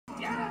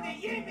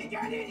Get me,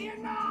 get in here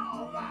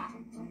now!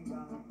 I'm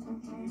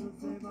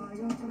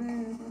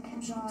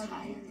so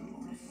tired of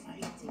all the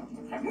fighting.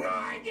 I have no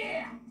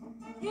idea!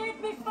 Hit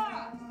me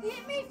first!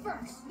 Hit me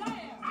first!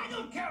 There! I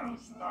don't care who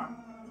starts.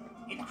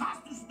 It has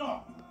to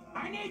stop.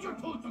 I need you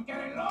two to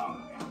get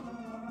along.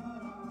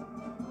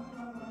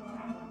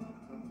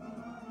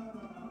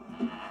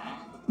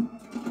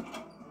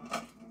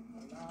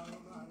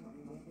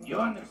 You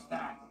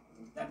understand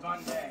that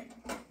one day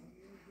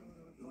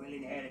you will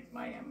inherit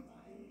my empire,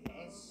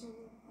 yes?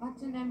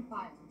 What's an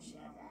empire?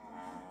 Shut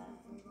up.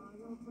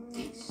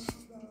 This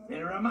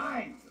will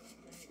remind you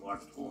that you are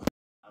two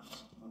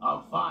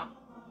of fun.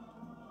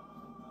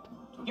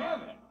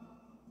 Together,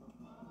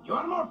 you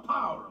are more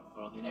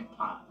powerful than a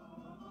pod,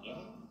 yes?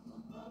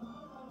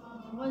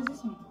 What does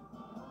this mean?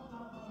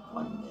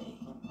 One day,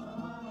 you will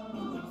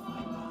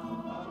find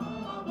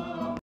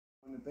out.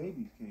 When the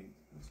babies came,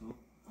 that's all.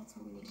 That's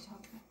what we need to talk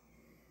about.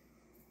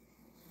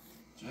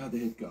 So how'd the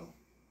hit go?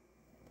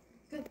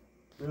 Good.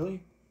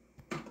 Really?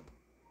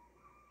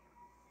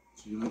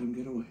 So you let him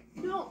get away?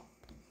 No.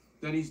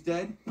 Then he's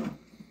dead?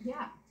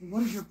 Yeah. Then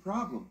what is your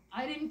problem?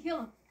 I didn't kill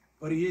him.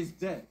 But he is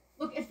dead.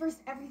 Look, at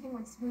first everything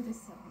went smooth as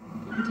silk.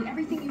 I did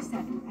everything you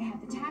said. I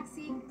had the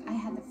taxi, I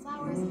had the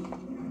flowers.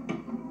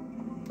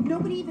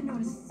 Nobody even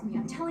notices me.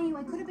 I'm telling you,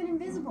 I could have been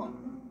invisible.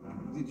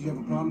 Did you have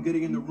a problem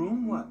getting in the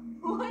room? What?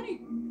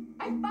 Honey,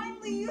 I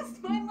finally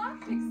used my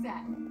lockpick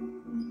set.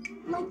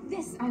 Like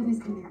this, I was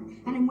in there,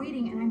 and I'm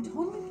waiting, and I'm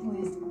totally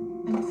poised.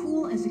 I'm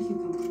cool as a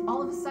cucumber.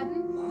 All of a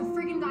sudden, the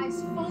friggin'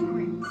 guy's phone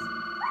rings.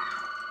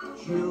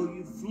 Jill,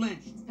 you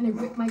flinched. And I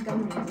whip my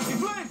gun around. You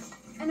flinched!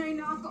 And I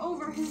knock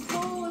over his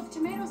bowl of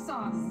tomato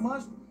sauce. You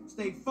must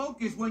stay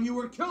focused when you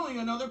were killing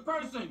another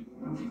person.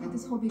 I've got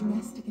this whole big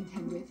mess to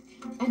contend with,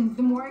 and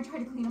the more I try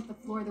to clean up the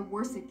floor, the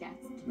worse it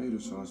gets. Tomato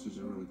sauce is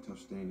a really tough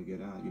stain to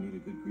get out. You need a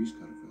good grease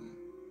cutter for that.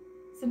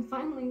 So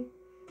finally,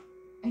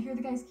 I hear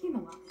the guy's key in the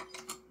lock.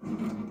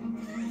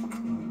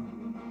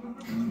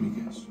 Let me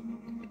guess.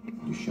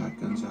 Your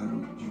shotgun's out of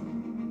reach.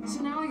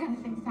 So now I gotta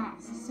think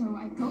fast. So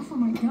I go for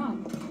my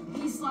gun.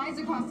 He slides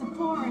across the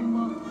floor, and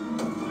well,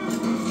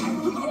 I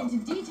won't get into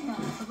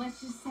details, but let's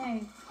just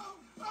say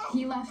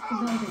he left the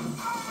building.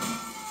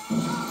 I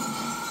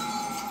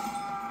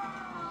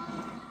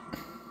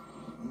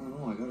don't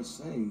know, I gotta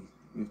say,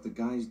 if the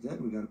guy's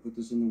dead, we gotta put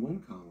this in the win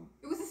column.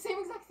 It was the same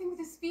exact thing with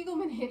the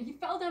Spiegelman hit. He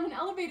fell down an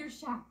elevator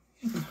shaft.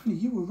 Honey,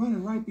 you were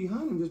running right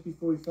behind him just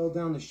before he fell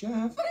down the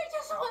shaft. But I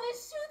just want to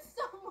shoot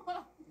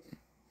someone.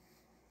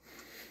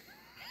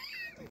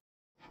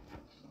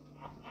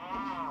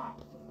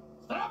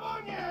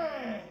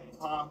 Stravone!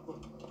 Papa,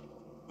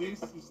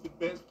 this is the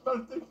best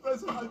birthday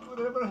present I could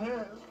ever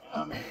have.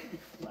 Come in,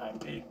 my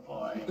big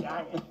boy,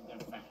 youngest in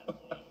the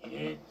family.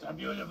 It's a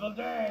beautiful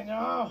day,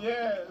 no?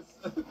 Yes.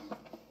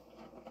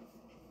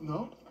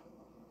 No?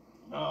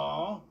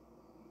 No.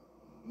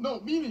 No,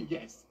 meaning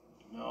yes.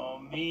 No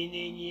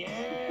meaning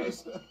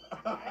yes.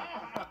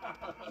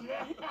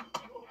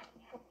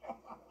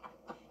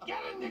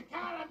 Get in the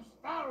car, I'm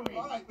starving.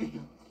 All right, we go.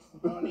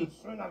 No need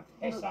sooner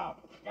piss out.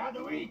 Got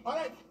to eat. All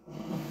right.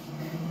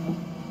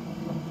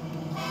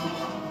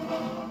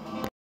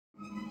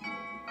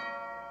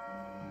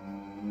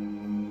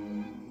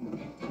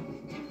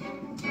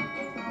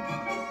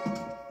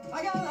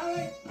 I got it, all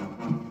right.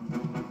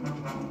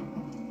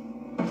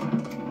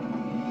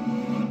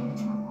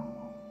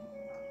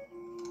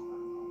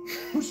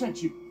 Who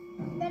sent you?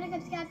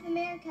 Buttercup Scouts of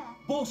America.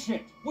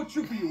 Bullshit. What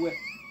troop are you with?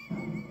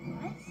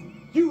 What?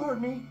 You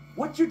heard me.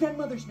 What's your dead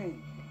mother's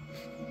name?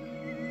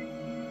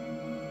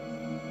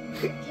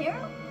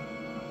 Carol?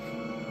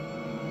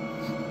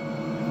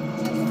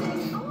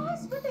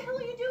 Alice, what the hell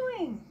are you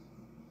doing?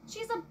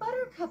 She's a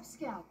Buttercup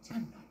Scout.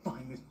 I'm not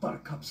buying this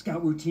Buttercup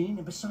Scout routine,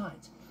 and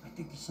besides, I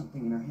think there's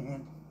something in her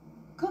hand.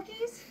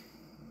 Cookies?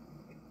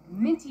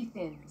 Minty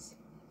Thins.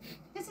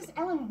 This is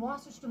Ellen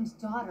Wasserstrom's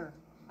daughter.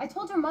 I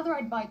told her mother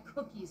I'd buy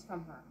cookies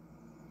from her.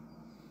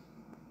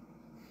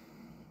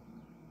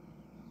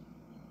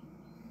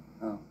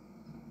 Oh.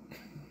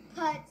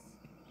 Cuts.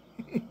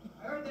 I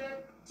heard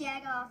that.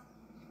 Jag off.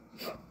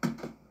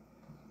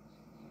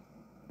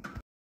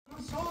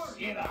 I'm sorry.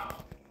 Get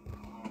out.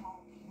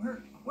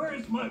 Where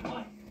is my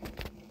wife?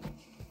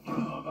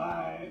 Your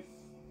wife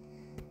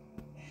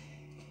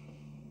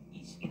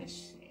is in a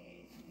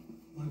safe.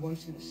 My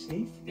wife's in a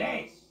safe?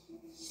 Place.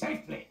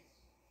 Safe place.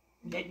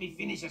 Let me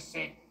finish a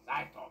sentence.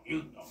 I talk,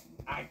 you talk,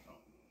 I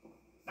talk.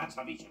 That's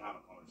how we should have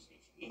a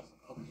conversation, yes?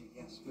 Okay,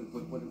 yes, good.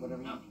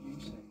 Whatever you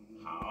say.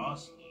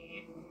 House,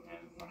 if,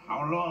 and for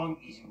how long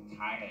is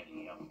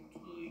entirely up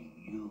to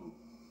you.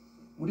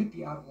 Would it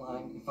be out of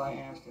line if I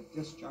asked at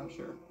this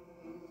juncture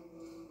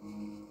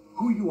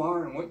who you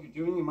are and what you're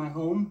doing in my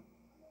home?